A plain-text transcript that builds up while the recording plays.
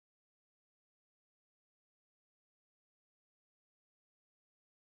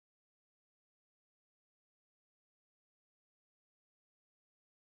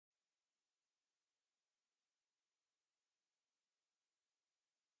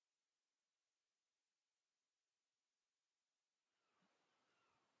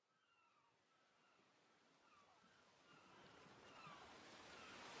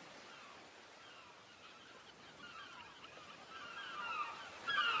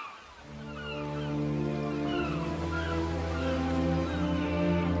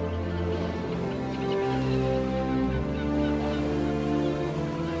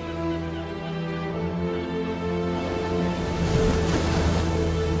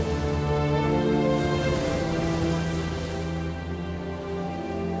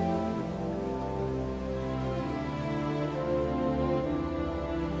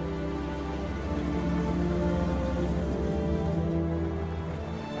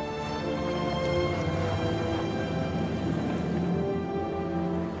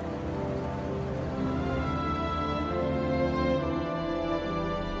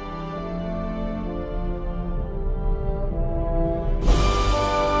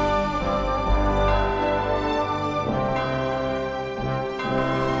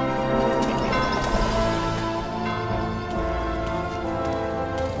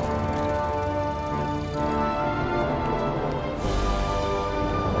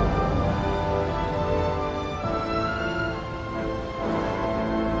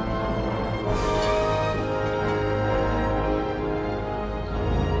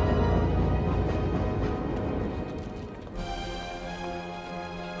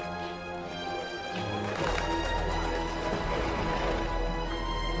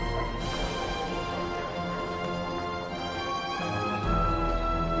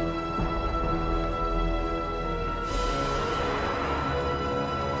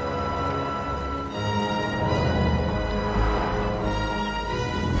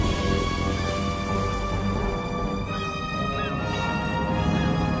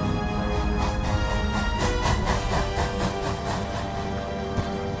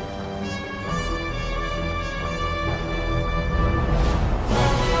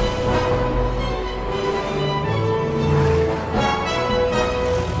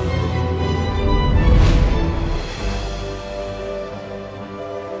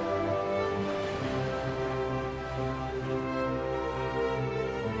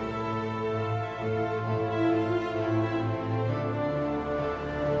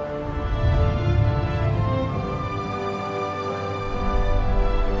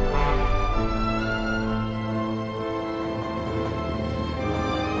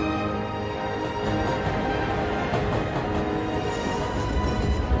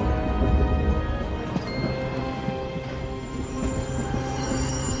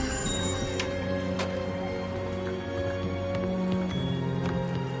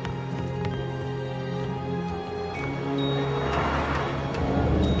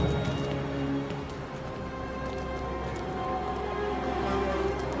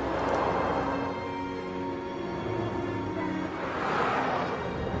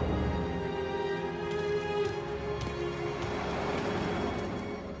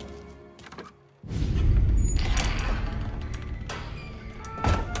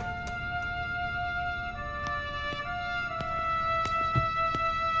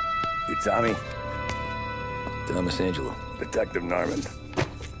Tommy. Thomas Angelo. Detective Norman.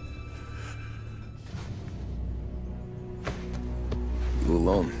 You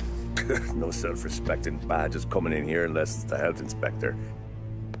alone? No self-respecting badges coming in here unless it's the health inspector.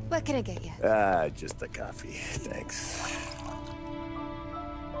 What can I get you? Just a coffee, thanks.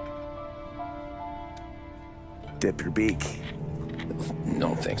 Dip your beak.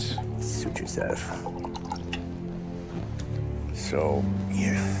 No, thanks. Suit yourself. So,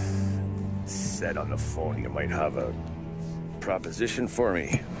 you said on the phone you might have a proposition for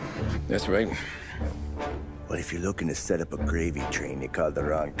me. That's right. Well, if you're looking to set up a gravy train, you called the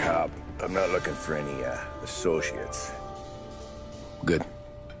wrong cop. I'm not looking for any, associates. Good.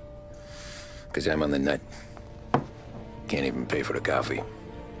 Because I'm on the nut. Can't even pay for the coffee.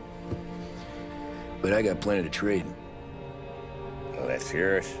 But I got plenty to trade. Well, let's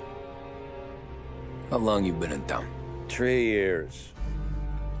hear it. How long you been in town? 3 years.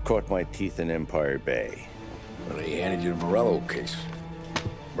 Caught my teeth in Empire Bay. Well, they handed you the Morello case.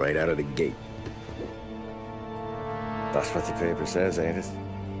 Right out of the gate. That's what the paper says, ain't it?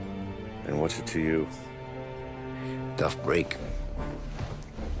 And what's it to you? Tough break.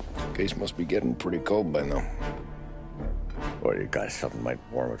 Case must be getting pretty cold by now. Or you got something might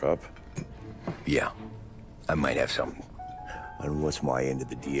warm it up? Yeah, I might have something. And what's my end of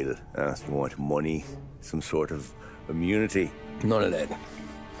the deal? You want money? Some sort of immunity? None of that.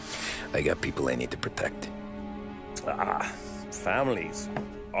 I got people I need to protect. Families.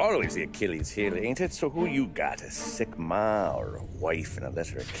 Always the Achilles heel, ain't it? So who you got? A sick ma or a wife and a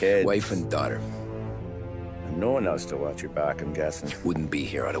litter of kids? Wife and daughter. And no one else to watch your back, I'm guessing. Wouldn't be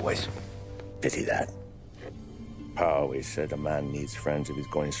here otherwise. Pity that. Pa always said a man needs friends if he's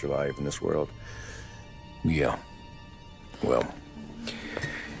going to survive in this world. Yeah. Well,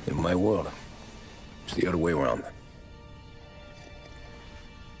 in my world, it's the other way around.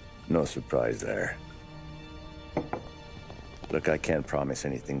 No surprise there. Look, I can't promise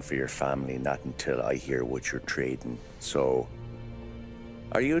anything for your family, not until I hear what you're trading. So,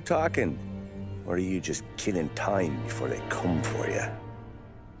 are you talking? Or are you just killing time before they come for you?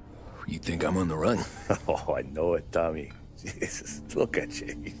 You think I'm on the run? Oh, I know it, Tommy. Jesus, look at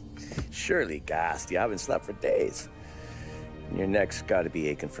you. Surely gassed. You haven't slept for days. And your neck's got to be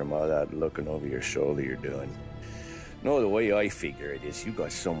aching from all that looking over your shoulder you're doing. No, the way I figure it is you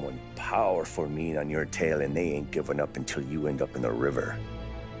got someone powerful mean on your tail and they ain't giving up until you end up in the river.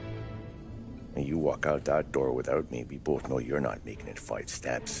 And you walk out that door without me, we both know you're not making it 5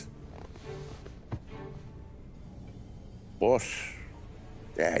 steps. But,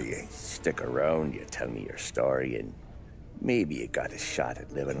 yeah, you stick around, you tell me your story, and maybe you got a shot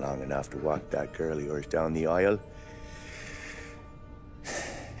at living long enough to walk that girl of yours down the aisle.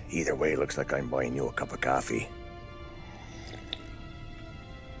 Either way, it looks like I'm buying you a cup of coffee.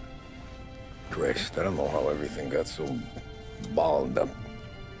 Christ, I don't know how everything got so balled up.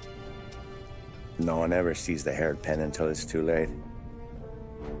 No one ever sees the haired pen until it's too late.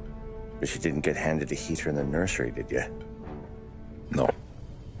 But you didn't get handed a heater in the nursery, did you? No.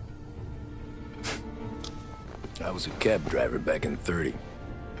 I was a cab driver back in '30.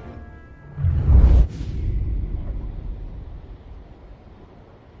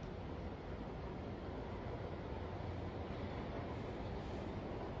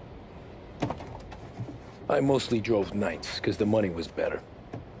 I mostly drove nights, because the money was better.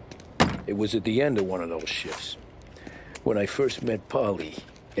 It was at the end of one of those shifts, when I first met Polly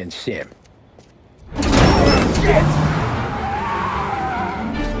and Sam. Shit!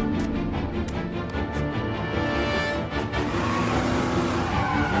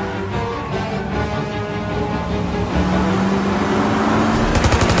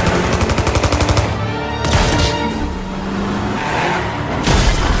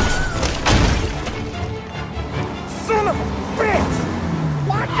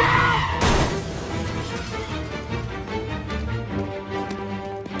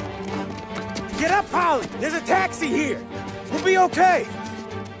 There's a taxi here. We'll be okay.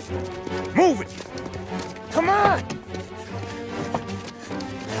 Move it. Come on.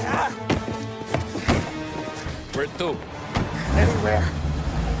 Where to? Anywhere.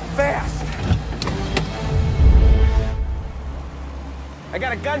 Fast. I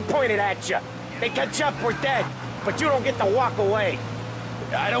got a gun pointed at you. They catch up, we're dead. But you don't get to walk away.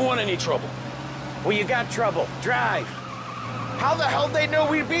 I don't want any trouble. Well, you got trouble. Drive. How the hell they know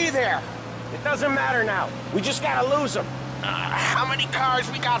we'd be there? It doesn't matter now. We just gotta lose them. How many cars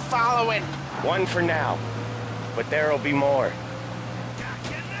we got following? 1 for now. But there'll be more.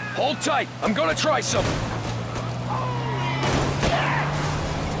 Hold tight. I'm gonna try something.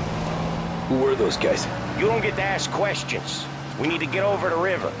 Who were those guys? You don't get to ask questions. We need to get over the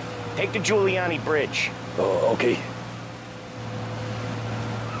river. Take the Giuliani Bridge. Oh, okay.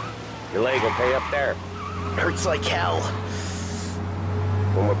 Your leg okay up there? Hurts like hell.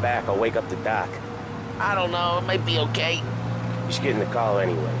 When we're back, I'll wake up the doc. I don't know, it might be okay. Just getting the call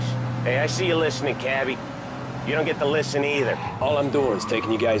anyways. Hey, I see you listening, cabbie. You don't get to listen either. All I'm doing is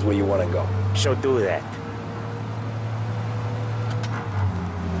taking you guys where you want to go. So do that.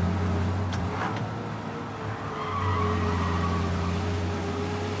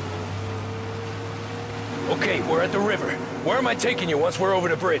 Okay, we're at the river. Where am I taking you once we're over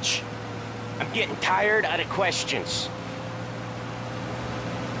the bridge? I'm getting tired of the questions.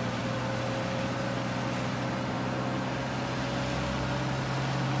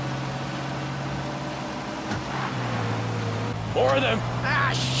 More of them!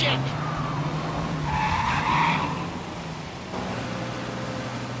 Ah, shit!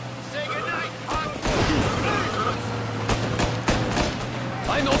 Say goodnight, punk!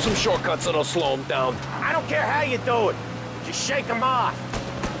 I know some shortcuts that'll slow them down. I don't care how you do it. Just shake them off.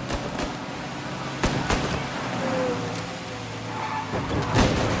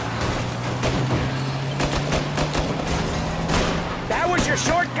 That was your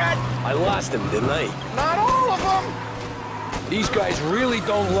shortcut? I lost him, didn't I? Not all of them! These guys really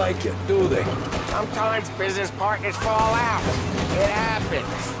don't like it, do they? Sometimes business partners fall out. It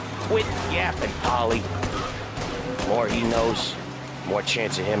happens. Quit yapping, Polly. The more he knows, more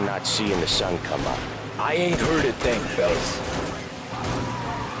chance of him not seeing the sun come up. I ain't heard a thing, fellas.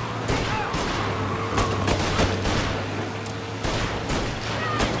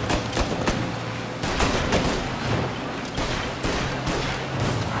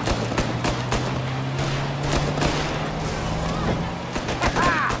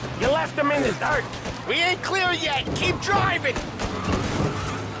 You left them in the dirt. We ain't clear yet. Keep driving.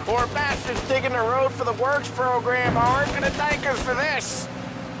 Poor bastards digging the road for the works program aren't gonna thank us for this.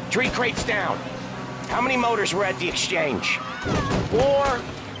 3 crates down. How many motors were at the exchange? 4,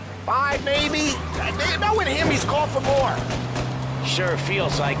 5 maybe? I know with him he's called for more. Sure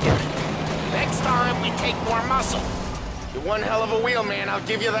feels like it. Next time we take more muscle. You're one hell of a wheelman, I'll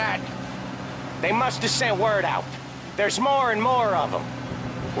give you that. They must have sent word out. There's more and more of them.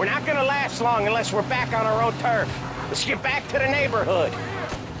 We're not gonna last long unless we're back on our own turf. Let's get back to the neighborhood.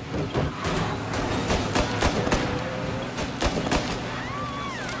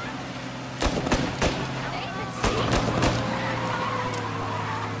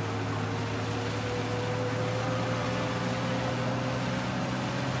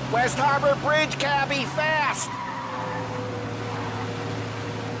 West Harbor Bridge, cabbie, fast!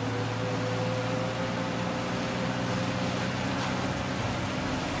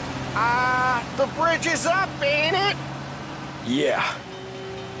 The bridge is up, ain't it? Yeah.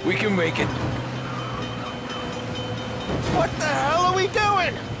 We can make it. What the hell are we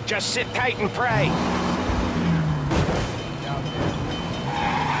doing? Just sit tight and pray.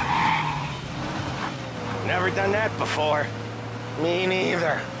 Never done that before. Me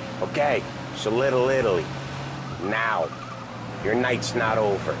neither. Okay, so Little Italy. Now. Your night's not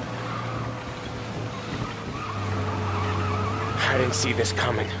over. I didn't see this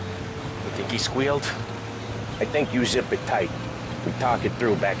coming. You think he squealed? I think you zip it tight. We talk it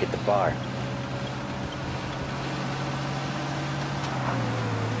through back at the bar.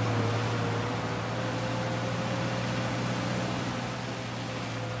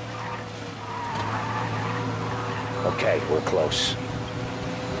 Okay, we're close.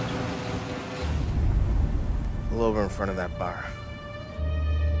 Pull over in front of that bar.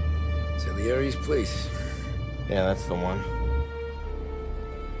 Salieri's place. Yeah, that's the one.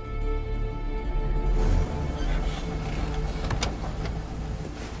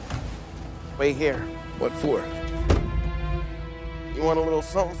 Wait here. What for? You want a little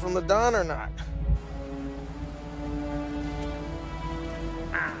something from the Don or not?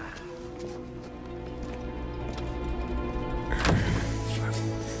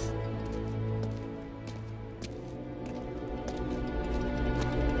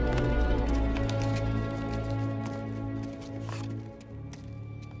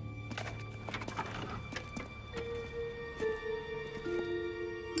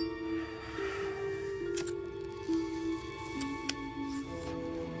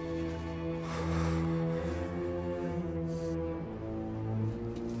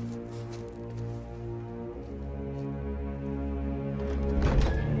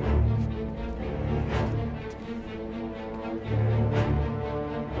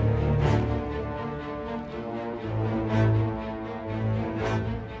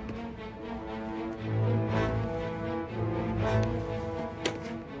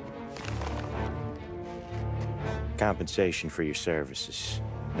 Compensation for your services.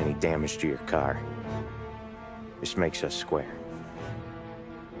 any damage to your car. This makes us square.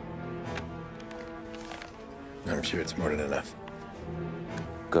 I'm sure it's more than enough.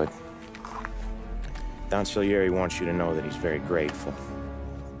 Good. Don Salieri wants you to know that he's very grateful.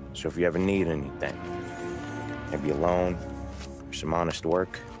 So if you ever need anything, maybe a loan or some honest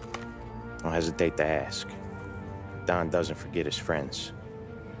work, don't hesitate to ask. Don doesn't forget his friends.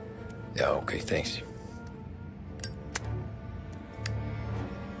 Yeah, okay, thanks.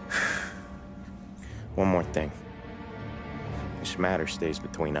 One more thing. This matter stays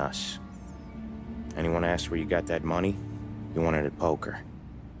between us. Anyone asks where you got that money, you won it at poker.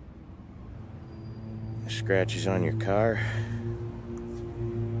 The scratches on your car,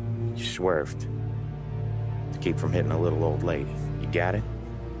 you swerved to keep from hitting a little old lady. You got it?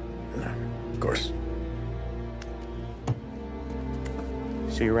 Of course.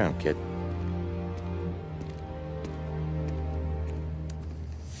 See you around, kid.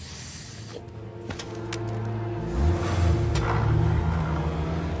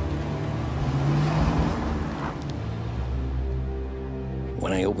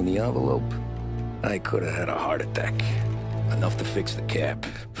 When I opened the envelope, I could have had a heart attack. Enough to fix the cap.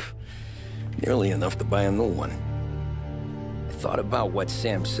 Nearly enough to buy a new one. I thought about what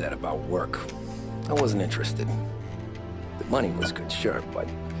Sam said about work. I wasn't interested. The money was good, sure, but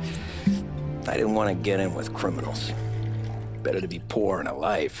I didn't want to get in with criminals. Better to be poor and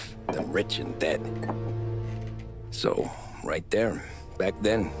alive than rich and dead. So, right there, back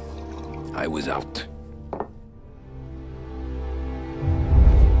then, I was out.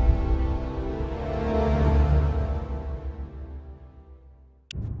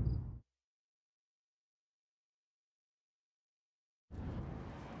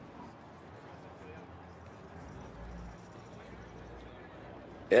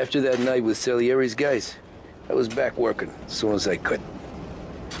 After that night with Salieri's guys, I was back working as soon as I could.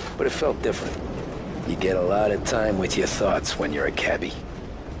 But it felt different. You get a lot of time with your thoughts when you're a cabbie.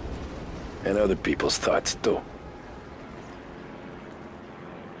 And other people's thoughts, too.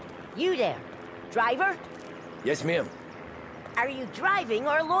 You there, driver? Yes, ma'am. Are you driving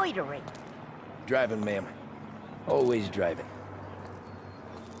or loitering? Driving, ma'am. Always driving.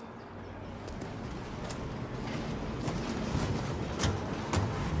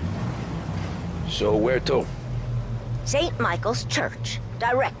 So where to? St. Michael's Church,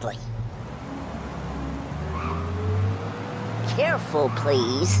 directly. Careful,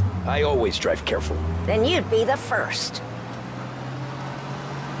 please. I always drive careful. Then you'd be the first.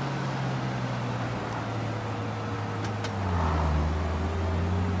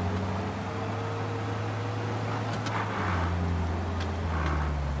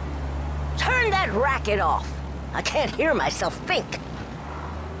 Turn that racket off. I can't hear myself think.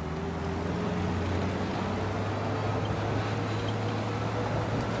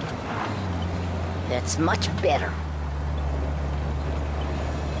 That's much better.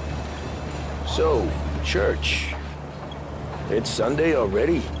 So, church. It's Sunday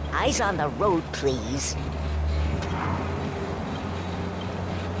already? Eyes on the road, please.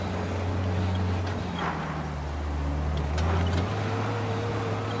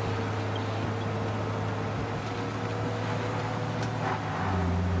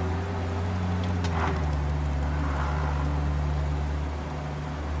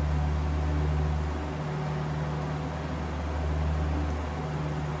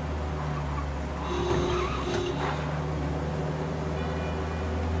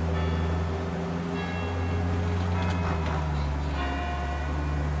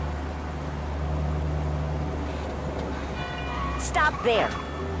 Stop there,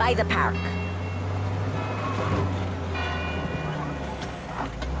 by the park.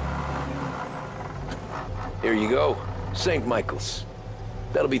 Here you go. St. Michael's.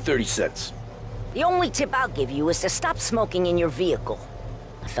 That'll be 30 cents. The only tip I'll give you is to stop smoking in your vehicle.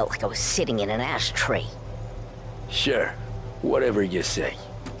 I felt like I was sitting in an ashtray. Sure. Whatever you say.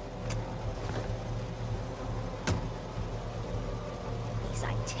 These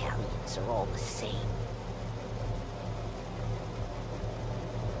Italians are all the same.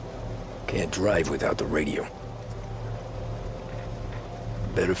 Can't drive without the radio.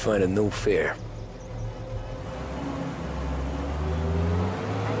 Better find a new fare.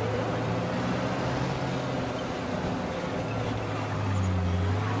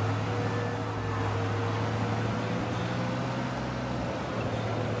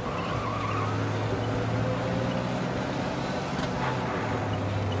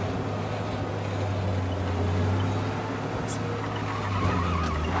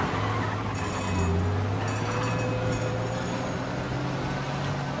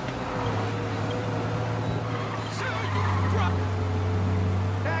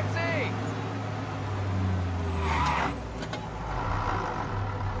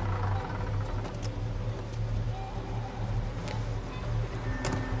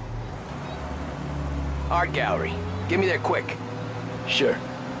 Art gallery. Get me there quick. Sure.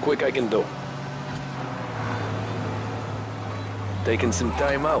 Quick I can do. Taking some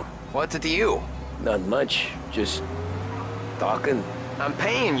time out. What's it to you? Not much. Just talking. I'm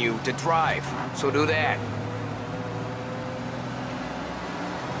paying you to drive, so do that.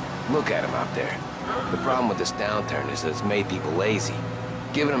 Look at him out there. The problem with this downturn is that it's made people lazy.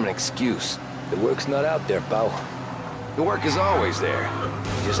 Giving them an excuse. The work's not out there, pal. The work is always there.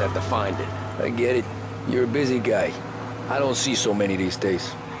 You just have to find it. I get it. You're a busy guy. I don't see so many these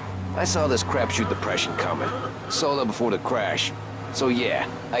days. I saw this crapshoot depression coming. Sold up before the crash. So yeah,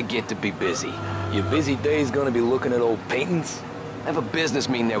 I get to be busy. Your busy day's gonna be looking at old paintings? I have a business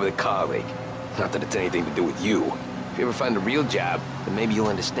meeting there with a colleague. Not that it's anything to do with you. If you ever find a real job, then maybe you'll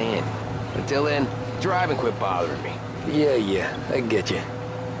understand. Until then, drive and quit bothering me. Yeah, I get you.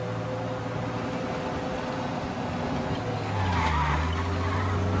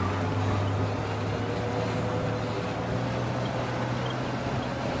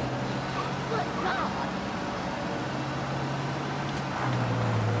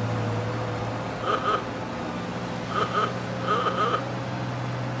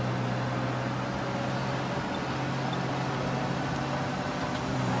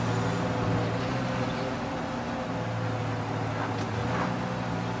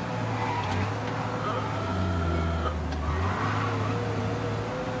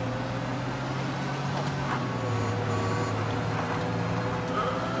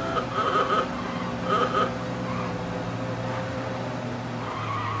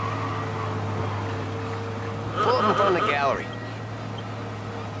 Pull up in front of the gallery.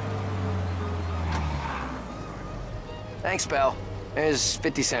 Thanks, pal. There's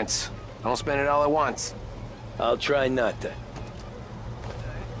 50 cents. Don't spend it all at once. I'll try not to.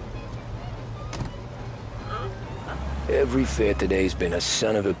 Every fair today's been a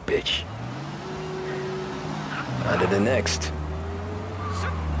son of a bitch. On to the next.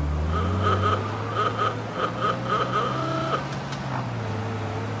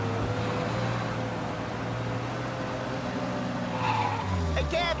 Hey,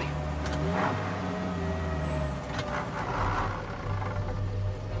 Gabby!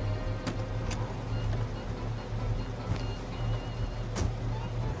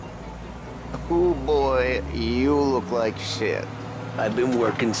 Oh boy, you look like shit. I've been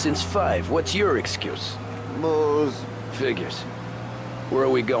working since 5. What's your excuse? Booze. Figures. Where are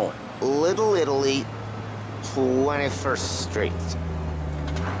we going? Little Italy, 21st Street.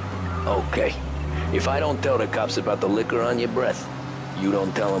 Okay. If I don't tell the cops about the liquor on your breath, you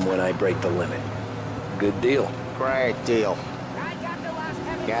don't tell them when I break the limit. Good deal. Great deal.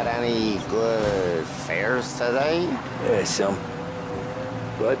 Got any good fares today? Yeah, some.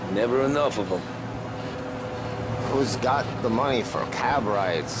 But never enough of them. Who's got the money for cab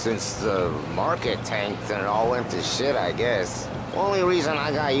rides since the market tanked and it all went to shit, I guess? Only reason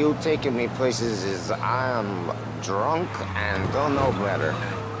I got you taking me places is I'm drunk and don't know better.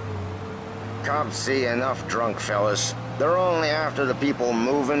 Cops see enough drunk fellas. They're only after the people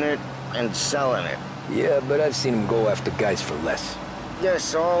moving it and selling it. Yeah, but I've seen them go after guys for less. Yes,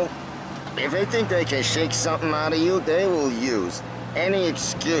 so if they think they can shake something out of you, they will use any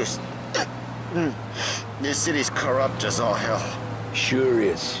excuse. This city's corrupt as all hell. Sure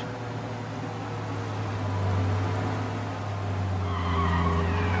is.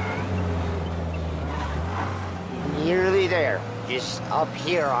 Nearly there. Just up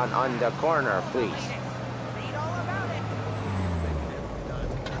here on the corner, please.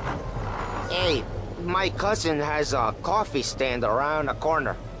 Hey, my cousin has a coffee stand around the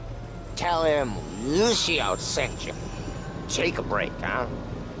corner. Tell him Lucio sent you. Take a break, huh?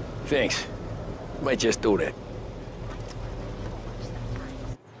 Thanks. Might just do that.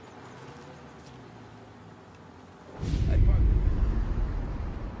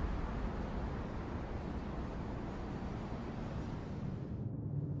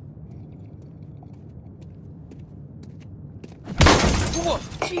 Whoa,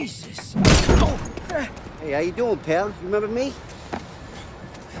 Jesus! Oh. Hey, how you doing, pal? You remember me?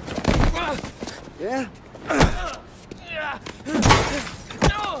 Yeah?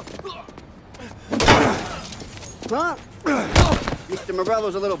 Huh? Mr.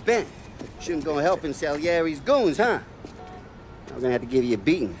 Morello's a little bent. Shouldn't go helping Salieri's goons, huh? I'm gonna have to give you a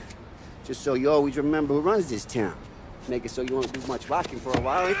beating. Just so you always remember who runs this town. Make it so you won't do much rocking for a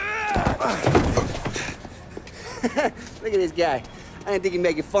while. Look at this guy. I didn't think he'd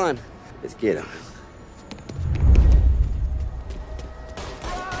make it fun. Let's get him.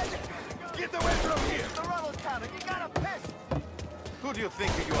 Get away from here! The rebels counter, you got a pest! Who do you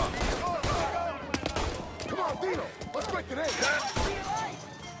think you are? Come on, Dino! Let's break it in!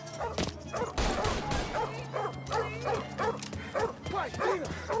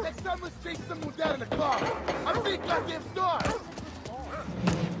 need some more down in the car. I don't need goddamn stars.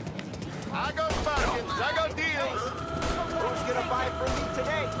 I got bargains. I got deals. Who's gonna buy from me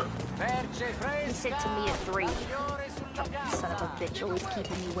today? He said to me at 3. Son of a bitch, always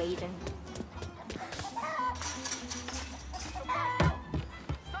keeping me waiting.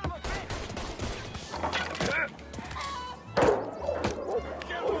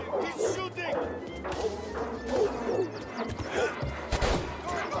 He's shooting!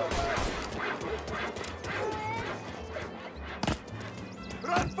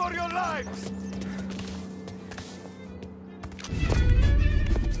 Run for your lives!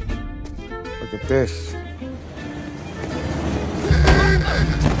 Look at this.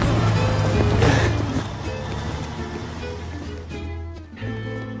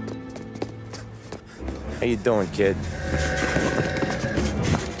 How you doing, kid?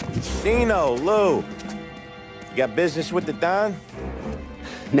 Dino, Lou. You got business with the Don?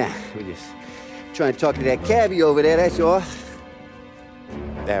 Nah, we're just trying to talk to that cabbie over there, that's all.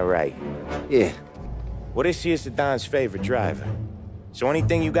 That right. Yeah. Well, this here's the Don's favorite driver. So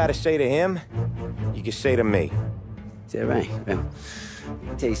anything you gotta say to him, you can say to me. Is that right? Well,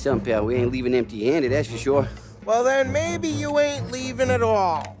 I'll tell you something, pal. We ain't leaving empty-handed, that's for sure. Well, then maybe you ain't leaving at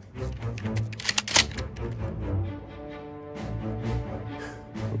all.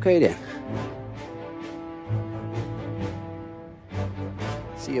 Okay, then.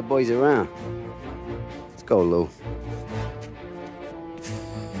 See your boys around. Let's go, Lou.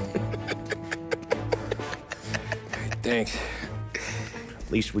 Thanks.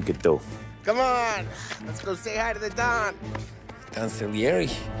 Least we could do. Come on, let's go say hi to the Don. Don Salieri?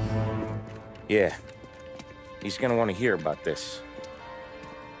 Yeah. He's gonna want to hear about this.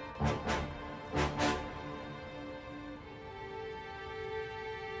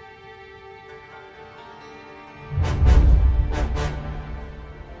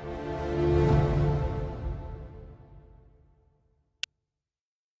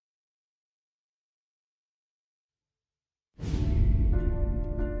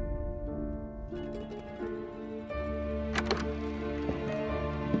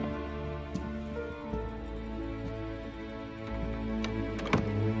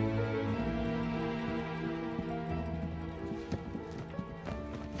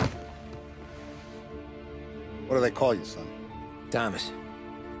 What do they call you, son? Thomas.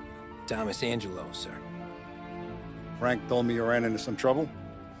 Thomas Angelo, sir. Frank told me you ran into some trouble?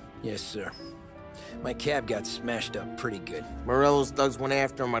 Yes, sir. My cab got smashed up pretty good. Morello's thugs went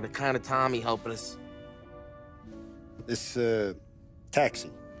after him on account of Tommy helping us. This,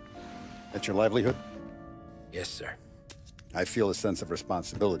 taxi, that's your livelihood? Yes, sir. I feel a sense of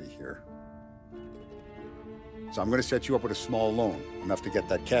responsibility here. So I'm gonna set you up with a small loan, enough to get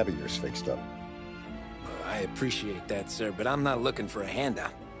that cab of yours fixed up. I appreciate that, sir, but I'm not looking for a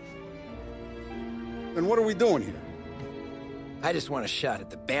handout. Then what are we doing here? I just want a shot at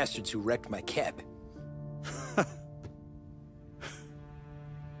the bastards who wrecked my cab.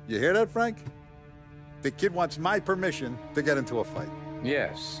 You hear that, Frank? The kid wants my permission to get into a fight.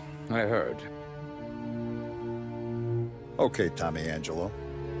 Yes, I heard. Okay, Tommy Angelo.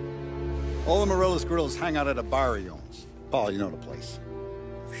 All the Morello's girls hang out at a bar he owns. Paul, you know the place.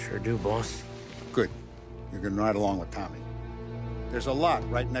 Sure do, boss. Good. You're gonna ride along with Tommy. There's a lot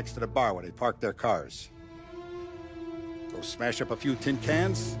right next to the bar where they park their cars. Go smash up a few tin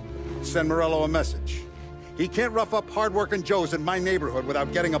cans, send Morello a message. He can't rough up hard-working Joes in my neighborhood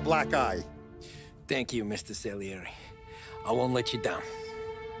without getting a black eye. Thank you, Mr. Salieri. I won't let you down.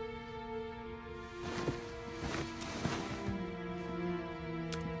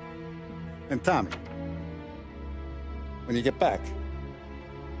 And Tommy, when you get back,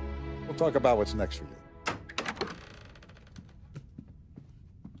 we'll talk about what's next for you.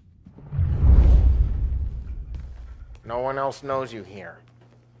 No one else knows you here,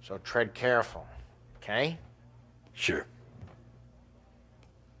 so tread careful, okay? Sure.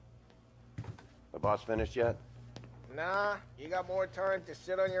 The boss finished yet? Nah, you got more time to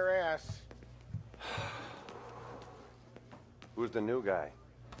sit on your ass. Who's the new guy?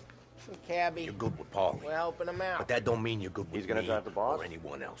 Some cabbie. You're good with Paulie. We're helping him out. But that don't mean you're good with He's gonna me drive the boss? or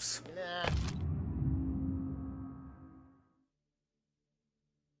anyone else. Nah.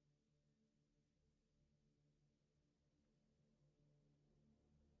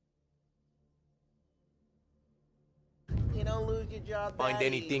 You don't lose your job. Find that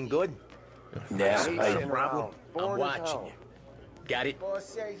anything easy. good? Yeah, No problem. I'm Bored as watching hell. you. Got it? Boss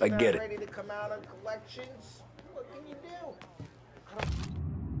says I you're get not it. ready to come out on collections. What can you do?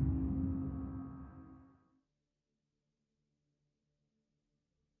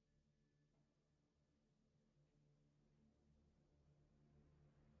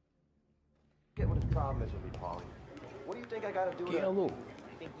 Get what the problem is with me, Paulie. What do you think I gotta do to... I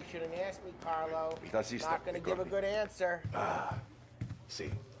think you shouldn't ask me, Carlo. Not gonna give a good answer. See.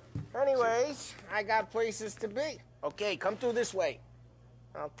 Anyways, I got places to be. Okay, come through this way.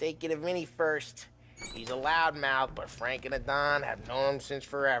 I'll take you to Vinny first. He's a loudmouth, but Frank and the Don have known him since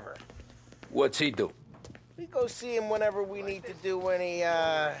forever. What's he do? We go see him whenever we need to do any,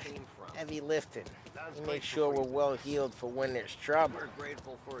 heavy lifting. We make sure we're well healed for when there's trouble. We're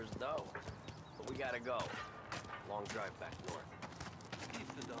grateful for his dough, but we gotta go. Long drive back north.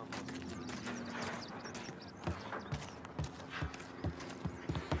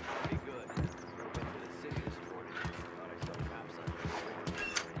 Be good. Went to the city this morning. Thought I saw cops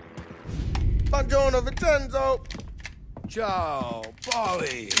on Buongiorno, Vincenzo. Ciao,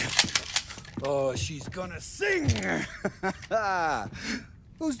 Polly. Oh, she's gonna sing.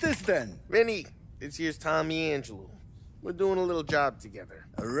 Who's this then? Vinny, this here's Tommy Angelo. We're doing a little job together.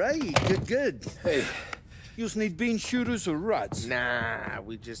 All right, good. Hey, you need bean shooters or rods? Nah,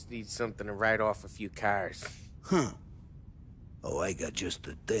 we just need something to write off a few cars. Huh. Oh, I got just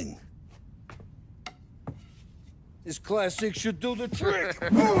the thing. This classic should do the trick.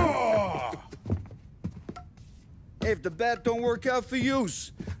 Oh! Hey, if the bat don't work out for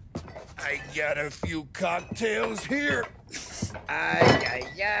yous, I got a few cocktails here. Ay.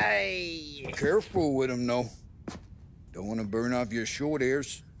 Careful with them, though. Don't want to burn off your short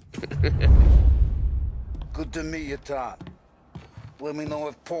hairs. Good to meet you, Tom. Let me know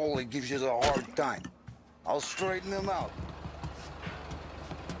if Paulie gives you the hard time. I'll straighten him out.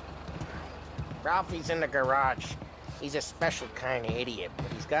 Ralphie's in the garage. He's a special kind of idiot, but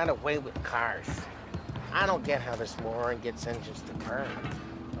he's got a way with cars. I don't get how this moron gets engines to burn.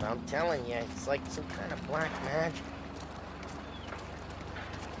 But I'm telling you, it's like some kind of black magic.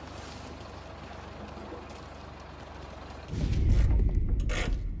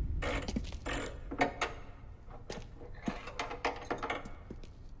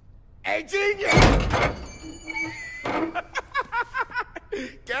 Hey, genius!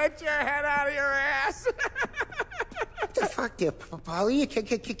 Get your head out of your ass! What the fuck there, Paulie? You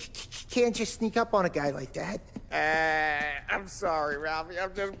can't just sneak up on a guy like that. I'm sorry, Ralphie.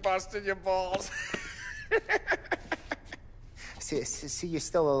 I'm just busting your balls. See, you're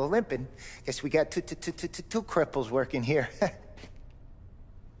still limping. Guess we got two cripples working here.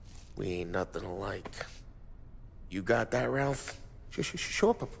 We ain't nothing alike. You got that, Ralph?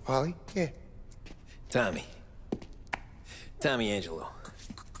 Sure, Paulie. Yeah. Tommy Angelo.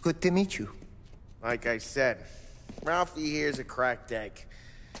 Good to meet you. Like I said, Ralphie here's a cracked egg.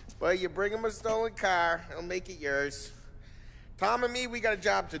 But you bring him a stolen car, he'll make it yours. Tom and me, we got a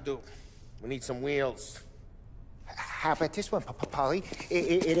job to do. We need some wheels. How about this one, Paulie?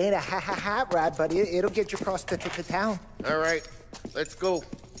 It ain't a hot rod, but it'll get you across to town. All right, let's go.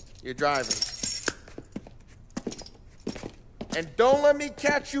 You're driving. And don't let me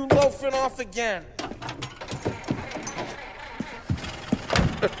catch you loafing off again.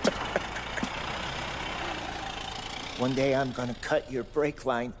 One day I'm gonna cut your brake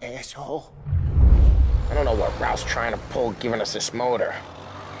line, asshole. I don't know what Ralph's trying to pull giving us this motor.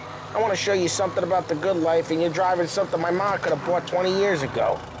 I want to show you something about the good life, and you're driving something my mom could have bought 20 years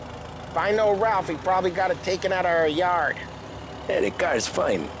ago. If I know Ralph, he probably got it taken out of our yard. Yeah, the car's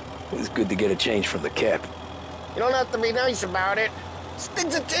fine. It's good to get a change from the cap. You don't have to be nice about it. This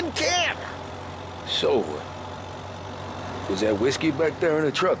thing's a tin can. So, was that whiskey back there in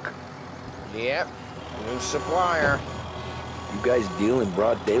the truck? Yep, new supplier. You guys deal in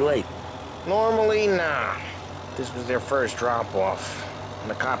broad daylight? Normally, nah. This was their first drop-off. And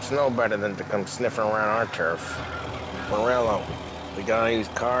the cops know better than to come sniffing around our turf. Morello, the guy whose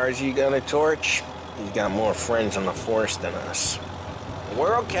cars you got a torch, he's got more friends on the force than us. But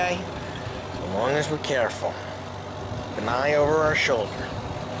we're okay, as long as we're careful. An eye over our shoulder.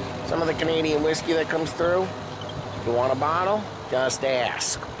 Some of the Canadian whiskey that comes through, you want a bottle? Just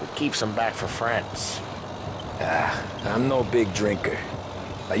ask. We keep some back for friends. I'm no big drinker.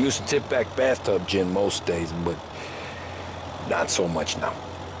 I used to tip back bathtub gin most days, but not so much now.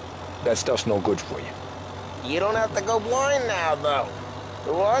 That stuff's no good for you. You don't have to go blind now, though.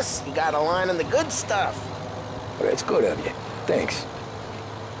 To us, you got a line in the good stuff. Well, that's good of you. Thanks.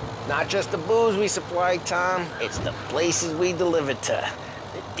 Not just the booze we supply, Tom. It's the places we deliver to.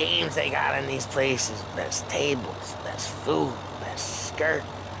 The dames they got in these places. Best tables, best food, best skirt.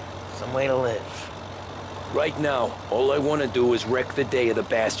 Some way to live. Right now, all I want to do is wreck the day of the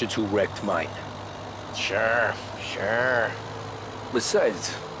bastards who wrecked mine. Sure.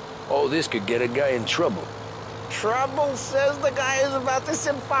 Besides, all this could get a guy in trouble. Trouble, says the guy who's about to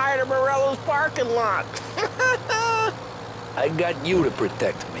set fire to Morello's parking lot. I got you to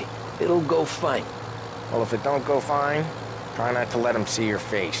protect me. It'll go fine. Well, if it don't go fine, try not to let them see your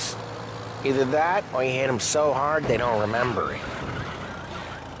face. Either that, or you hit them so hard they don't remember it.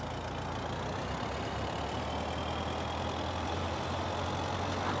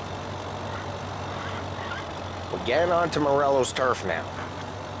 We're getting onto Morello's turf now.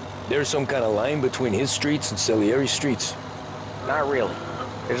 There's some kind of line between his streets and Salieri's streets? Not really.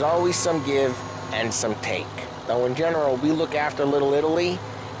 There's always some give and some take. Though in general, we look after Little Italy,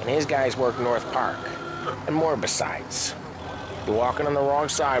 and his guys work North Park. And more besides. You're walking on the wrong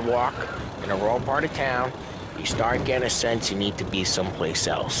sidewalk, in the wrong part of town, you start getting a sense you need to be someplace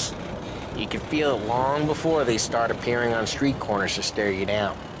else. You can feel it long before they start appearing on street corners to stare you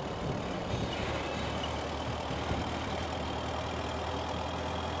down.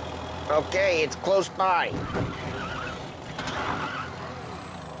 Okay, it's close by.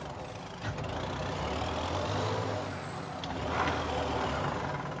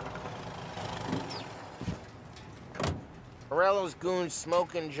 Morello's goons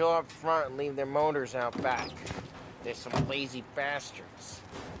smoke and jaw up front and leave their motors out back. They're some lazy bastards.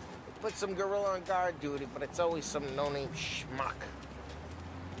 They put some gorilla on guard duty, but it's always some no-name schmuck.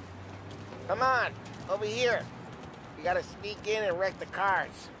 Come on, over here. You gotta sneak in and wreck the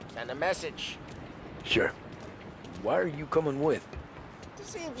cars. Send a message. Sure. Why are you coming with? To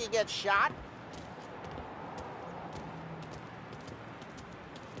see if you get shot.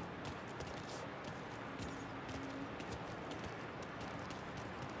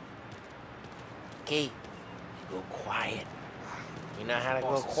 Key, you go quiet. You know how to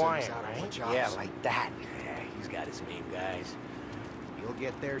go quiet, right? Yeah, like that. Yeah, he's got his main guys. You'll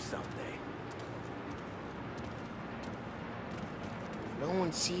get there someday. No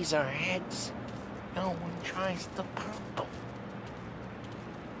one sees our heads. No one tries to pump them.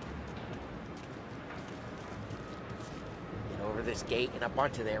 Get over this gate and up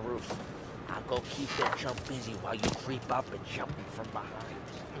onto their roof. I'll go keep their chump busy while you creep up and jump them from behind.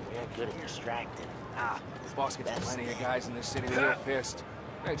 We're good at distracting. This boss gets plenty of guys in this city real pissed.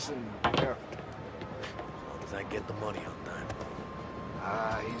 Makes them careful. As long as I get the money on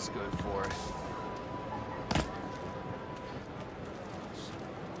time. He's good for it.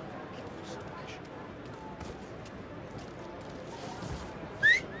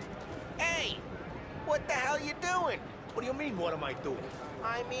 Hey! What the hell you doing? What do you mean, what am I doing?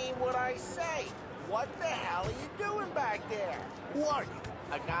 I mean what I say. What the hell are you doing back there? Who are you?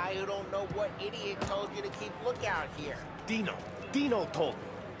 A guy who don't know what idiot told you to keep lookout here. Dino. Dino told me.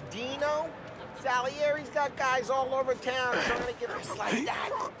 Dino? Salieri's got guys all over town trying to get us like that.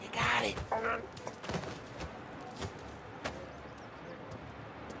 You got it.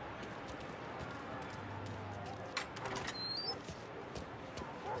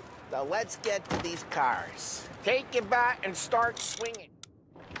 Now let's get to these cars. Take your bat and start swinging.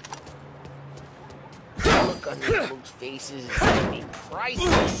 Look on these folks' faces is gonna be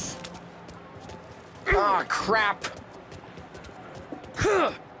priceless. Oh, crap.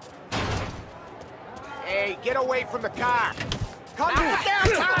 Hey, get away from the car. Come Knock it down,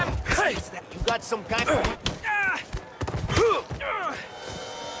 Tom! Hey, you got some kind of...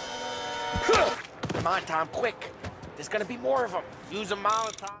 Come on, Tom, quick. There's gonna be more of them. Use a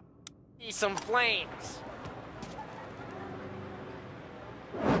Molotov. See some flames.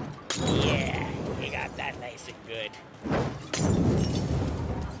 Yeah, you got that nice and good.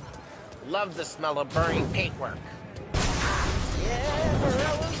 Love the smell of burning paintwork. Yeah,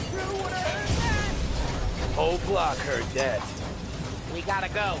 Morello's through when I heard that. Whole block heard that. We gotta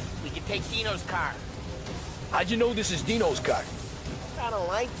go. We can take Dino's car. How'd you know this is Dino's car? I don't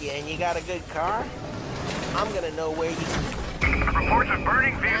like you and you got a good car. I'm gonna know where you... Reports of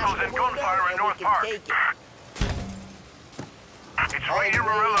burning vehicles and gunfire in North Park. It's right in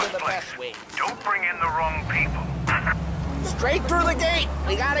Morello's place. Don't bring in the wrong people. Straight through the gate.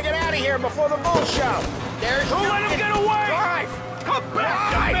 We gotta get out of here before the bull show. There's Don't let him get away! Drive! Come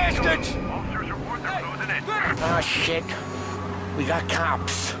back, you bastards! Officers report they're closing in. Oh, shit. We got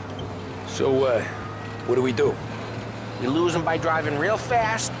cops. So, what do we do? We lose them by driving real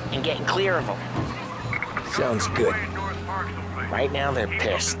fast and getting clear of them. Sounds good. Right now they're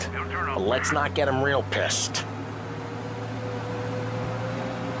pissed, but let's not get them real pissed.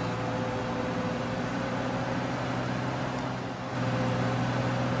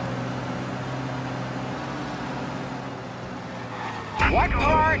 What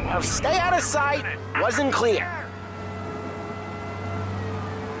part of stay out of sight wasn't clear?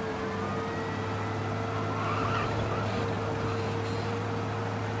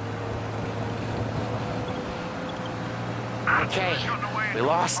 Okay, we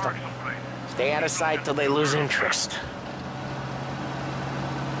lost them. Stay out of sight till they lose interest.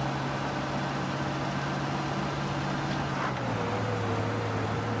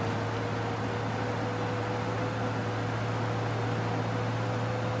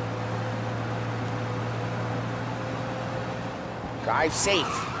 Drive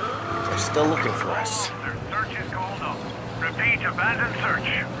safe. They're still looking for us. Search is called up. Repeat, abandon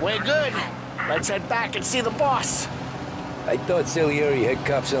search. We're good. Let's head back and see the boss. I thought Salieri had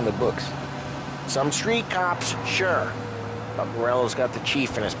cops on the books. Some street cops, sure. But Morello's got the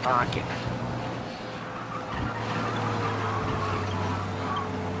chief in his pocket.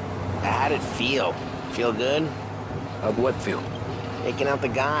 How'd it feel? Feel good? How'd what feel? Taking out the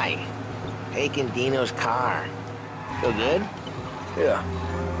guy. Taking Dino's car. Feel good? Yeah,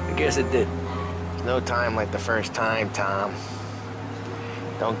 I guess it did. There's no time like the first time, Tom.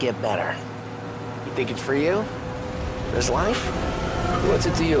 Don't get better. You think it's for you? This life? What's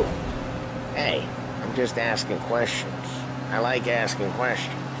it to you? Hey, I'm just asking questions. I like asking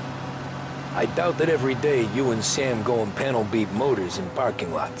questions. I doubt that every day you and Sam go and panel beat motors in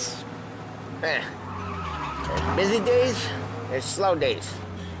parking lots. There's busy days, there's slow days.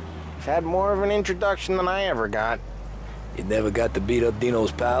 I've had more of an introduction than I ever got. You never got to beat up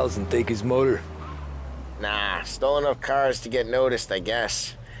Dino's pals and take his motor? Nah, stole enough cars to get noticed, I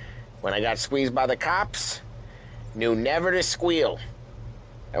guess. When I got squeezed by the cops, knew never to squeal.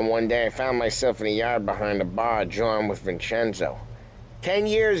 And one day I found myself in a yard behind a bar drawn with Vincenzo. 10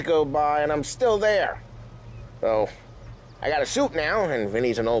 years go by and I'm still there. So, I got a suit now, and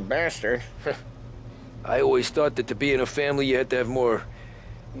Vinny's an old bastard. I always thought that to be in a family you had to have more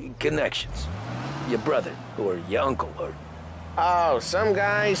connections. Your brother, or your uncle, or... Oh, some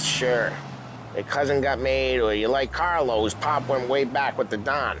guys, sure. Your cousin got made, or you like Carlo's, Pop went way back with the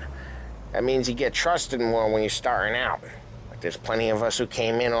Don. That means you get trusted more when you're starting out. But there's plenty of us who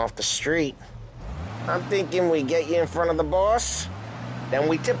came in off the street. I'm thinking we get you in front of the boss, then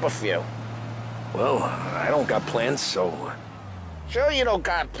we tip a few. Well, I don't got plans, so... Sure you don't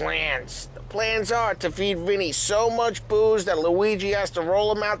got plans. The plans are to feed Vinny so much booze that Luigi has to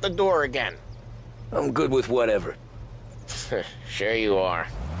roll him out the door again. I'm good with whatever. Sure you are.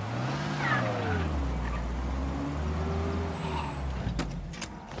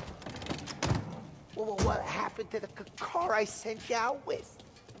 Well, what happened to the car I sent you out with?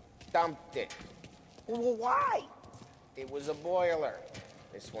 Dumped it. Well, why? It was a boiler.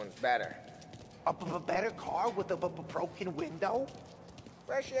 This one's better. A better car with a broken window?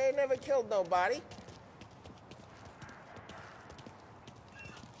 Fresh air never killed nobody.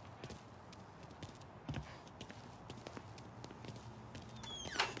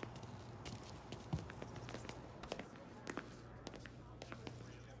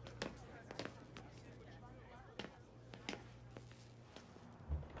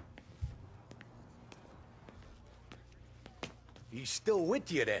 He's still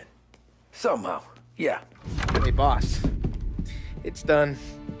with you then? Somehow, yeah. Hey, boss. It's done.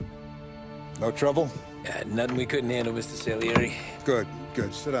 No trouble? Nothing we couldn't handle, Mr. Salieri. Good,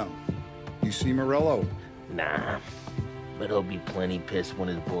 good. Sit down. You see Morello? Nah, but he'll be plenty pissed when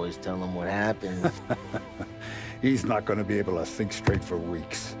his boys tell him what happened. He's not going to be able to think straight for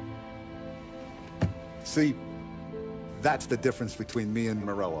weeks. See, that's the difference between me and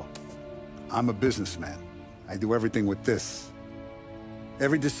Morello. I'm a businessman. I do everything with this.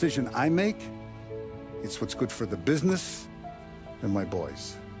 Every decision I make, it's what's good for the business and my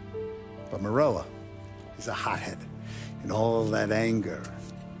boys. But Morello is a hothead, and all that anger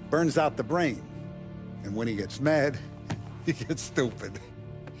burns out the brain. And when he gets mad, he gets stupid.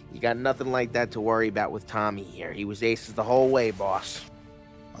 You got nothing like that to worry about with Tommy here. He was aces the whole way, boss.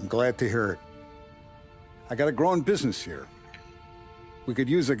 I'm glad to hear it. I got a growing business here. We could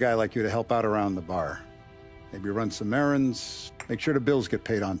use a guy like you to help out around the bar. Maybe run some errands, make sure the bills get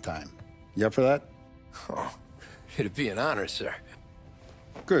paid on time. You up for that? Oh, it'd be an honor, sir.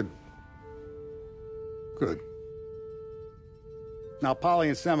 Good. Good. Now, Polly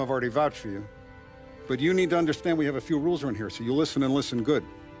and Sam have already vouched for you, but you need to understand we have a few rules around here, so you listen and listen good.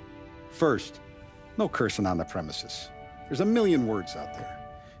 First, no cursing on the premises. There's a million words out there,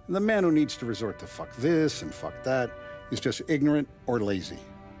 and the man who needs to resort to fuck this and fuck that is just ignorant or lazy.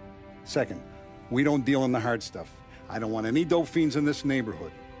 Second, we don't deal in the hard stuff. I don't want any dope fiends in this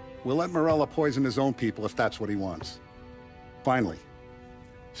neighborhood. We'll let Morello poison his own people if that's what he wants. Finally,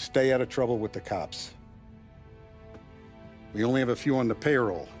 stay out of trouble with the cops. We only have a few on the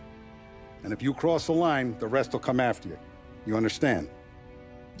payroll. And if you cross the line, the rest will come after you. You understand?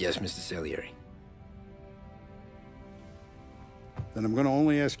 Yes, Mr. Salieri. Then I'm going to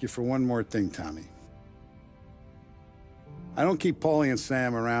only ask you for one more thing, Tommy. I don't keep Paulie and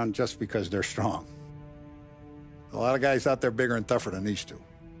Sam around just because they're strong. A lot of guys out there bigger and tougher than these two.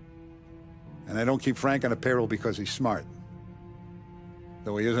 And I don't keep Frank on the payroll because he's smart.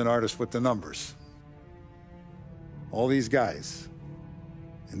 Though he is an artist with the numbers. All these guys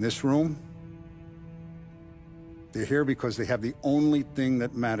in this room, They're here because they have the only thing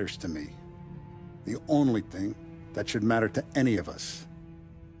that matters to me. The only thing that should matter to any of us.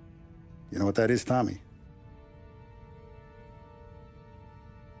 You know what that is, Tommy?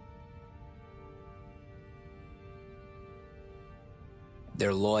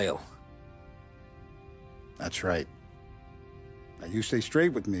 They're loyal. That's right. Now, you stay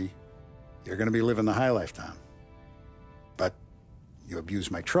straight with me, you're gonna be living the high life, Tom. But you abuse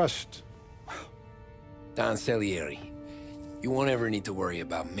my trust. Don Salieri, you won't ever need to worry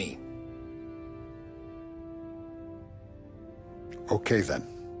about me. Okay, then.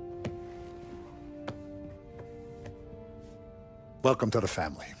 Welcome to the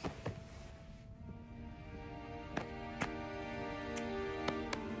family.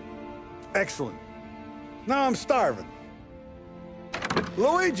 Excellent. Now I'm starving.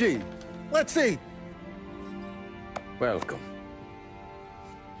 Luigi, let's eat. Welcome.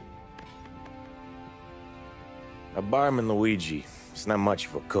 A barman, Luigi, is not much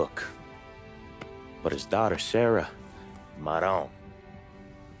of a cook. But his daughter, Sarah, Maron.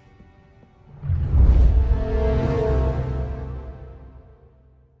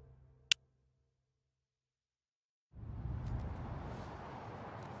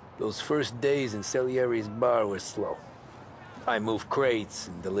 Those first days in Salieri's bar were slow. I moved crates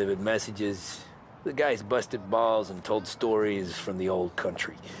and delivered messages. The guys busted balls and told stories from the old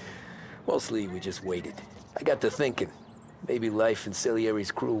country. Mostly, we just waited. I got to thinking, maybe life in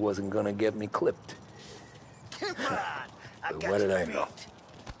Salieri's crew wasn't gonna get me clipped. Come on, But what did I know?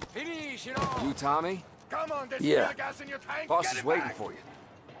 You, Tommy? Come on, there's Yeah. gas in your tank. Boss Get is it waiting back. for you.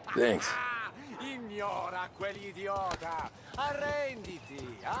 Thanks. Ignora quell'idiota.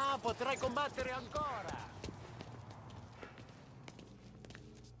 Arrenditi. Ah, potrai combattere ancora.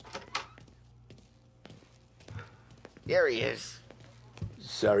 Here he is.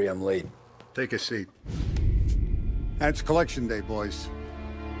 Sorry I'm late. Take a seat. And it's collection day, boys.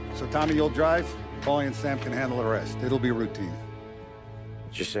 So Tommy, you'll drive. Paulie and Sam can handle the rest. It'll be routine.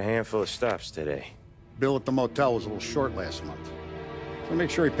 Just a handful of stops today. Bill at the motel was a little short last month. So make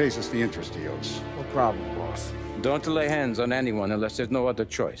sure he pays us the interest he owes. No problem, boss. Don't lay hands on anyone unless there's no other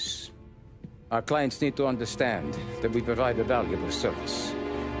choice. Our clients need to understand that we provide a valuable service.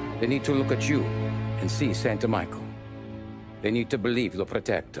 They need to look at you and see Santa Michael. They need to believe you'll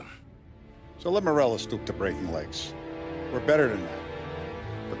protect them. So let Morello stoop to breaking legs. We're better than that.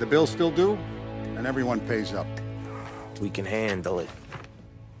 But the bills still due, and everyone pays up. We can handle it.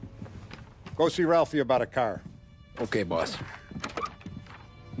 Go see Ralphie about a car. Okay, boss.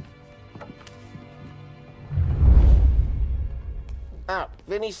 Oh,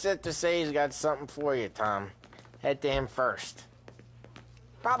 Vinny said to say he's got something for you, Tom. Head to him first.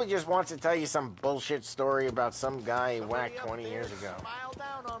 Probably just wants to tell you some bullshit story about some guy he whacked 20 years ago. Smile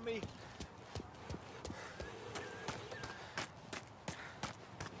down on me.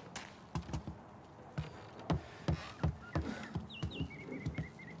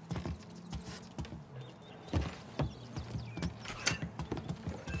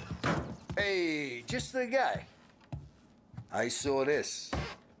 Hey, just the guy. I saw this,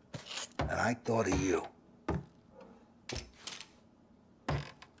 and I thought of you.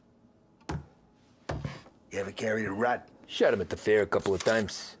 You ever carried a rat? Shot him at the fair a couple of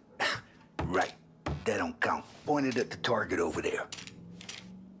times. Right. That don't count. Pointed at the target over there.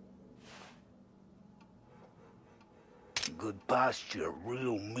 Good posture,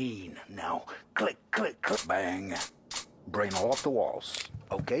 real mean. Now, click, click, click, bang. Brain all off the walls.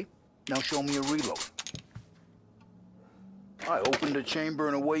 Okay? Now show me a reload. I open the chamber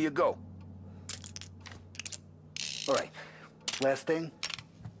and away you go. All right. Last thing.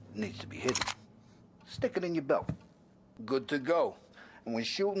 Needs to be hidden. Stick it in your belt. Good to go. And when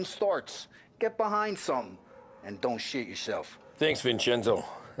shooting starts, get behind something. And don't shit yourself. Thanks, Vincenzo.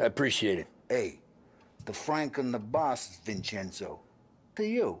 I appreciate it. Hey, the Frank and the boss is Vincenzo. To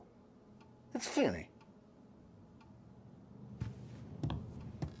you, it's Vinny.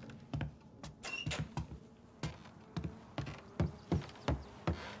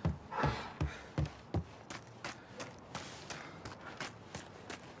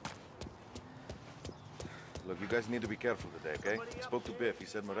 Look, you guys need to be careful today, okay? I spoke to Biff. He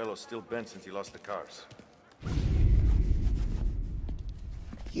said Morello's still bent since he lost the cars.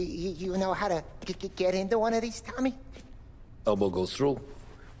 You know how to get into one of these, Tommy? Elbow goes through.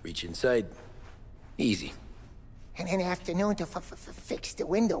 Reach inside. Easy. And in the afternoon to fix the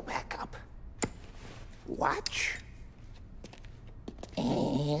window back up. Watch.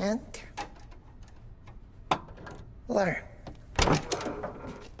 And... learn.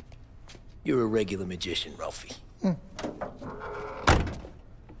 You're a regular magician, Ralphie.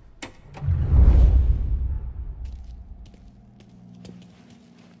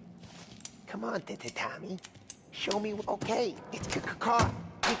 Come on, Tommy. Show me. Okay, it's car.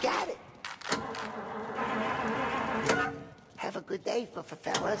 You got it. Have a good day,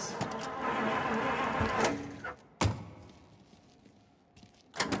 fellas.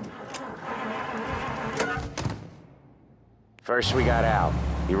 First, we got Al.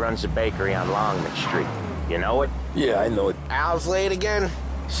 He runs a bakery on Longman Street. You know it? Yeah, I know it. Al's late again?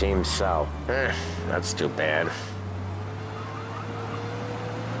 Seems so. That's too bad.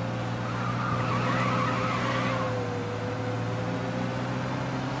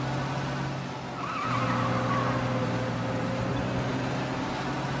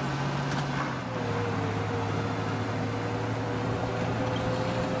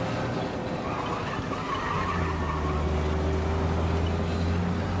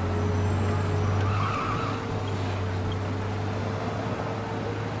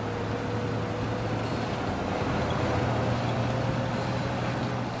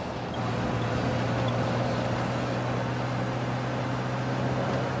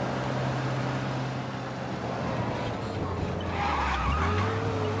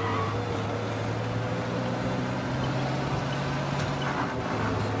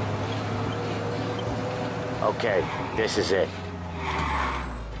 Okay, this is it.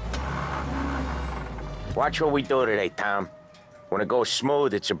 Watch what we do today, Tom. When it goes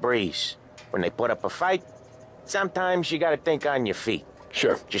smooth, it's a breeze. When they put up a fight, sometimes you gotta think on your feet.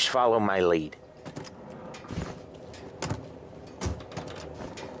 Sure. Just follow my lead.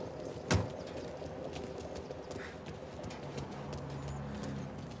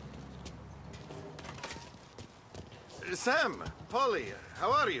 Sam, Polly,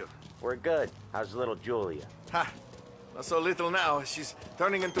 how are you? We're good. How's little Julia? Ha! Not so little now. She's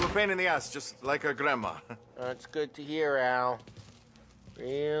turning into a pain in the ass, just like her grandma. That's good to hear, Al.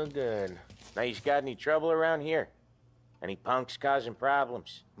 Real good. Now, you got any trouble around here? Any punks causing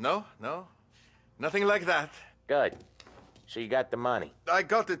problems? No. Nothing like that. Good. So you got the money? I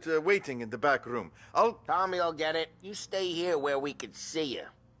got it waiting in the back room. Tommy'll get it. You stay here where we can see you.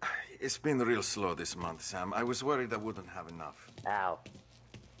 It's been real slow this month, Sam. I was worried I wouldn't have enough. Al,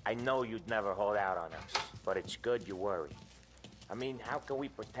 I know you'd never hold out on us, but it's good you worry. I mean, how can we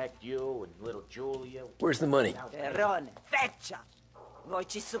protect you and little Julia? Where's the money? Terrone, feccia! Voi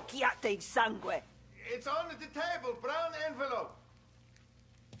ci succhiate il sangue! It's on the table, brown envelope.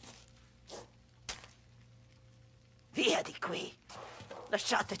 Via di qui!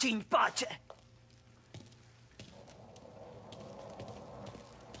 Lasciateci in pace!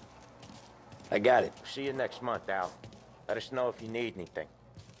 I got it. See you next month, Al. Let us know if you need anything.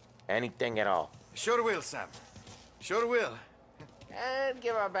 Anything at all. Sure will, Sam. Sure will. And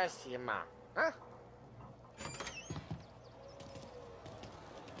give our best to your mom, huh?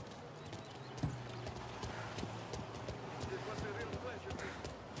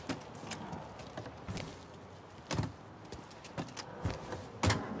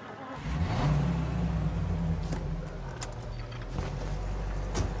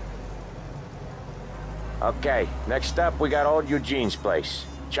 Okay, next up, we got old Eugene's place.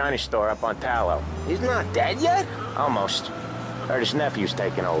 China store up on Tallow. He's not dead yet? Almost. Heard his nephew's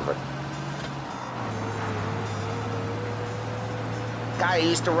taking over. Guy who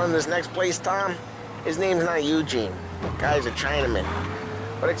used to run this next place, Tom? His name's not Eugene. The guy's a Chinaman.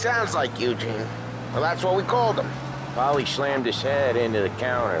 But it sounds like Eugene. Well, that's what we called him. Polly slammed his head into the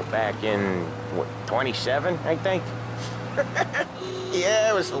counter back in, what, 27, I think?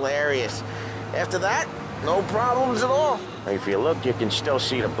 Yeah, it was hilarious. After that, no problems at all. If you look, you can still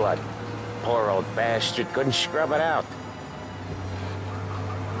see the blood. Poor old bastard couldn't scrub it out.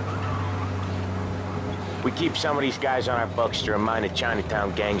 We keep some of these guys on our books to remind the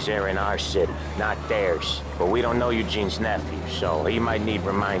Chinatown gangs they're in our city, not theirs. But we don't know Eugene's nephew, so he might need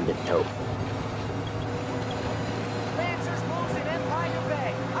reminding too. Lancers moves in Empire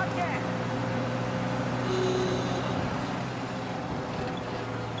Bay! Again!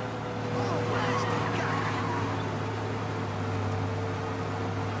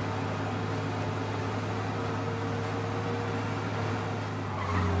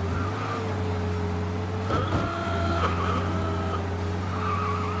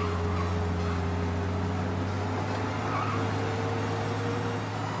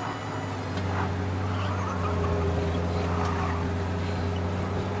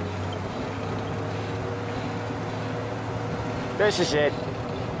 This is it.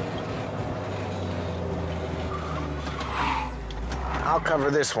 I'll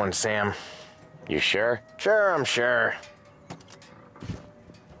cover this one, Sam. You sure? Sure, I'm sure.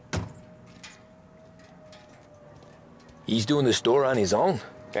 He's doing the store on his own?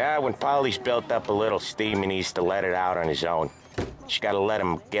 Yeah, when Polly's built up a little steam, he needs to let it out on his own. Just gotta let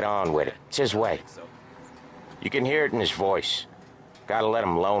him get on with it. It's his way. You can hear it in his voice. Gotta let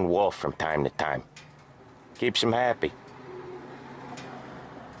him lone wolf from time to time. Keeps him happy.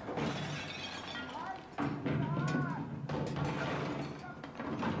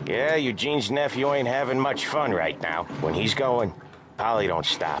 Yeah, Eugene's nephew ain't having much fun right now. When he's going, Polly don't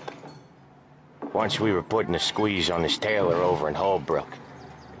stop. Once we were putting a squeeze on this tailor over in Holbrook.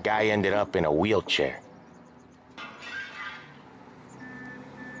 The guy ended up in a wheelchair.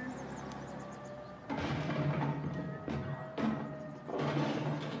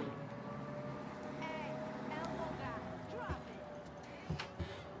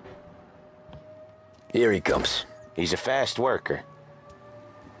 Here he comes. He's a fast worker.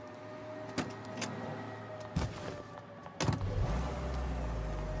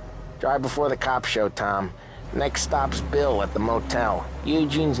 Drive before the cops show, Tom. Next stop's Bill at the motel.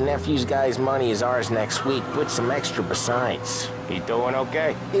 Eugene's nephew's guy's money is ours next week, with some extra besides. He doing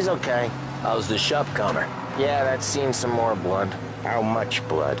okay? He's okay. How's the shop counter? Yeah, that's seen some more blood. How much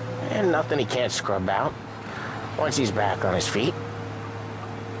blood? And nothing he can't scrub out. Once he's back on his feet.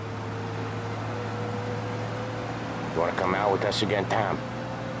 You want to come out with us again, Tom?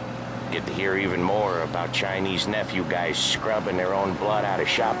 Get to hear even more about Chinese nephew guys scrubbing their own blood out of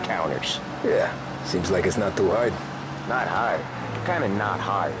shop counters. Yeah, seems like it's not too hard. Not hard. Kinda not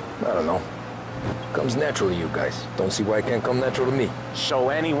hard. I don't know. Comes natural to you guys. Don't see why it can't come natural to me. So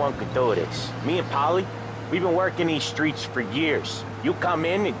anyone could do this. Me and Polly, we've been working these streets for years. You come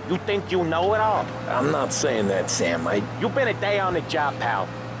in and you think you know it all. I'm not saying that, Sam. You've been a day on the job, pal.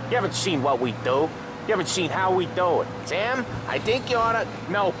 You haven't seen what we do. You haven't seen how we do it. Sam, I think you oughta...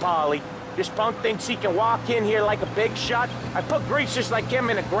 No, Polly. This punk thinks he can walk in here like a big shot. I put greasers like him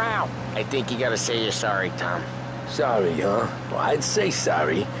in the ground. I think you gotta say you're sorry, Tom. Sorry, huh? Well, I'd say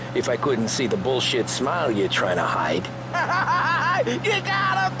sorry if I couldn't see the bullshit smile you're trying to hide. You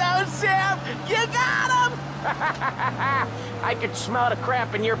got him, though, Sam! You got him! I could smell the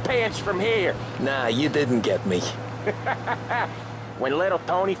crap in your pants from here. Nah, you didn't get me. When little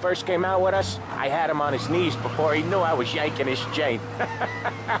Tony first came out with us, I had him on his knees before he knew I was yanking his chain.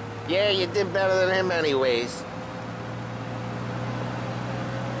 Yeah, you did better than him anyways.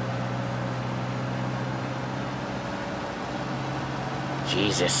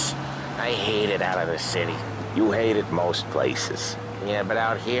 Jesus, I hate it out of the city. You hate it most places. Yeah, but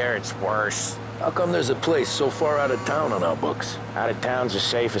out here, it's worse. How come there's a place so far out of town on our books? Out of town's the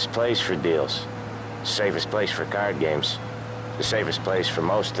safest place for deals. Safest place for card games. The safest place for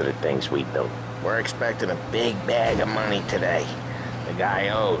most of the things we do. We're expecting a big bag of money today. The guy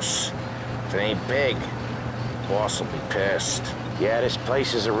owes. If it ain't big, boss will be pissed. Yeah, this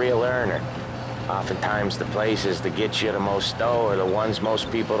place is a real earner. Oftentimes the places that get you the most dough are the ones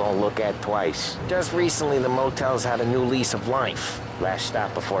most people don't look at twice. Just recently the motel's had a new lease of life. Last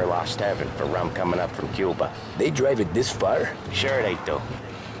stop before Lost Heaven for rum coming up from Cuba. They drive it this far? Sure they do.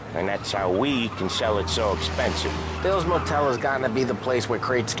 And that's how we can sell it so expensive. Bill's Motel has gotten to be the place where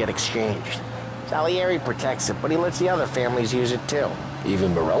crates get exchanged. Salieri protects it, but he lets the other families use it too.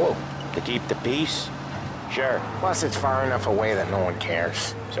 Even Morello? To keep the peace? Sure. Plus it's far enough away that no one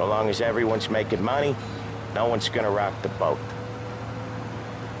cares. So long as everyone's making money, no one's gonna rock the boat.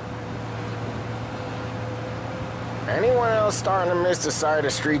 Anyone else starting to miss the side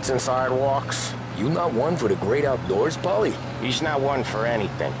of streets and sidewalks? You not one for the great outdoors, Polly? He's not one for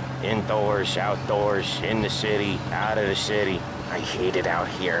anything. Indoors, outdoors, in the city, out of the city. I hate it out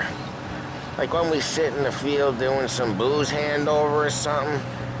here. Like when we sit in the field doing some booze handover or something.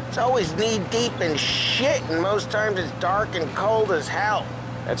 It's always knee-deep in shit, and most times it's dark and cold as hell.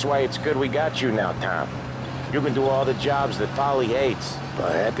 That's why it's good we got you now, Tom. You can do all the jobs that Polly hates.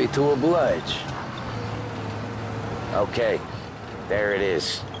 But happy to oblige. Okay, there it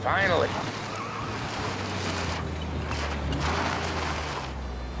is. Finally.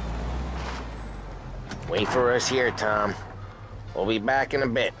 Wait for us here, Tom. We'll be back in a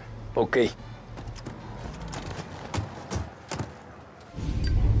bit. Okay.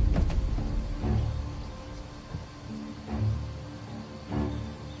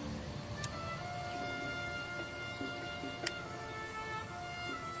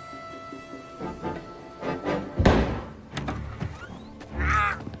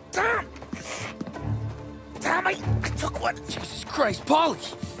 Jesus Christ, Polly!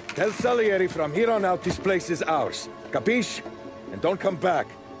 Tell Salieri from here on out this place is ours. Capiche? And don't come back,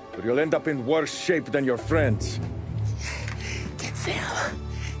 or you'll end up in worse shape than your friends. Get Sam.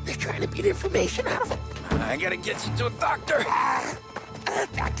 They're trying to beat information out of him. I gotta get you to a doctor.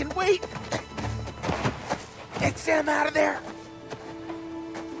 I can wait. Get Sam out of there.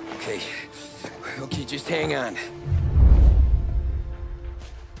 Okay. Okay, just hang on.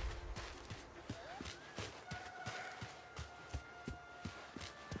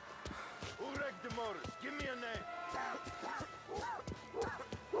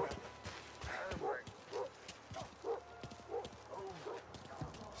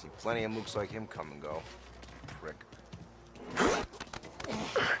 Plenty of mooks like him come and go. Prick.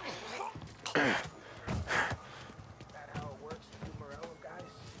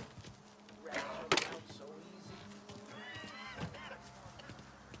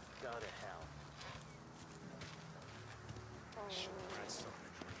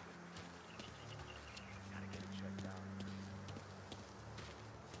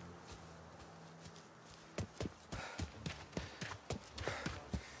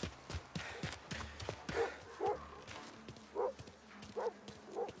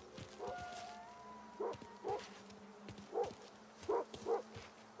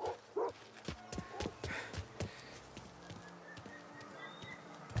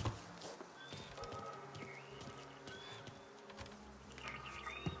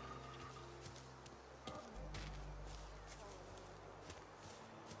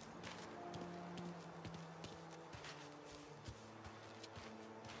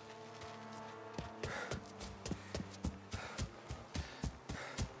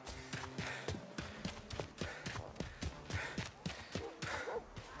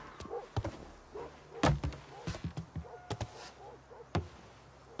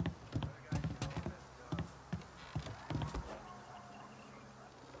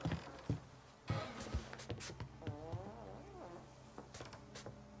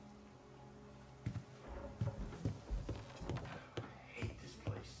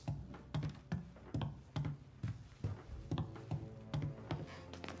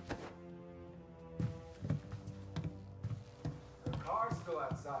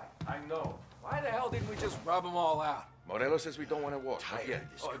 Outside. I know. Why the hell didn't we just rub them all out? Morello says we don't want to walk. Not yet.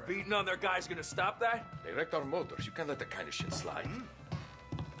 Oh, beating on their guys gonna stop that? They wrecked our motors. You can't let that kind of shit slide.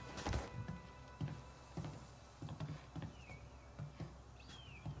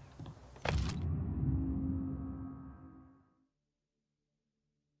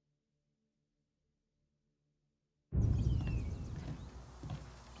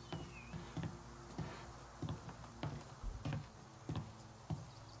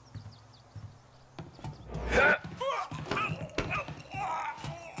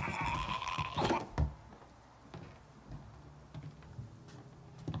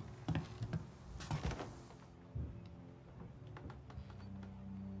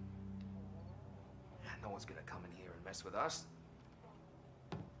 No one's gonna come in here and mess with us.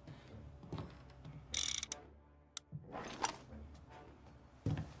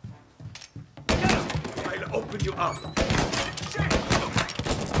 I'll open you up. Shit!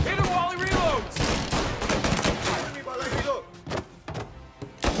 Hit him while he reloads!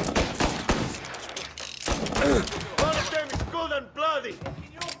 One of them is good and bloody.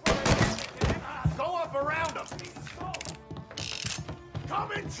 Go up around him!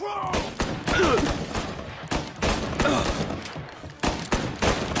 Coming through!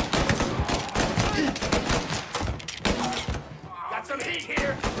 Got some heat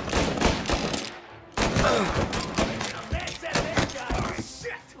here!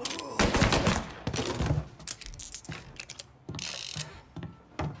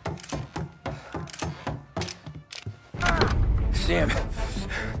 Sam,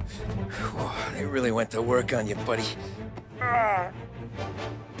 they really went to work on you, buddy.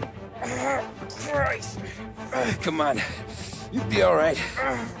 Christ. Come on. You'll be all right.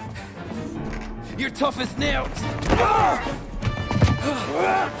 You're tough as nails. Oh,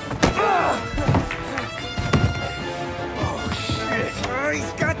 shit. Oh,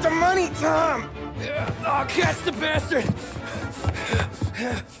 he's got the money, Tom! Oh, catch the bastard!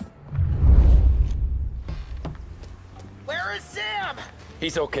 Where is Sam?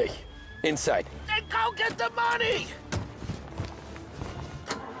 He's okay. Inside. Then go get the money!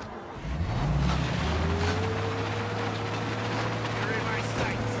 You're in my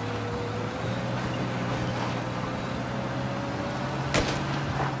sights.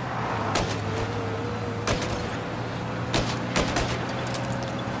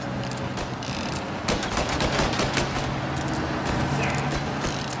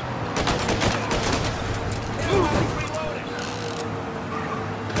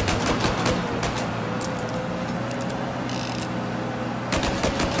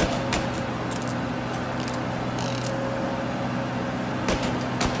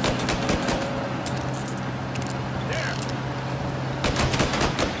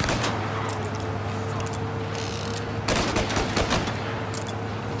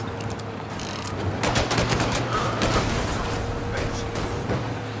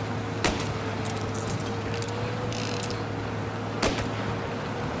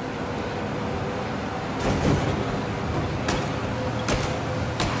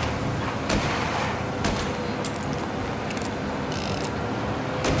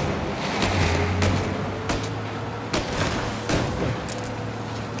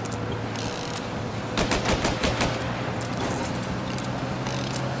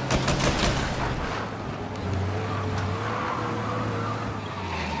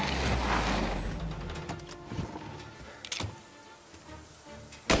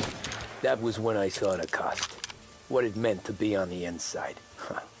 That was when I saw the cost. What it meant to be on the inside.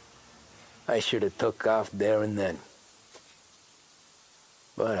 I should have took off there and then.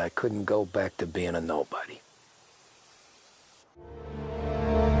 But I couldn't go back to being a nobody.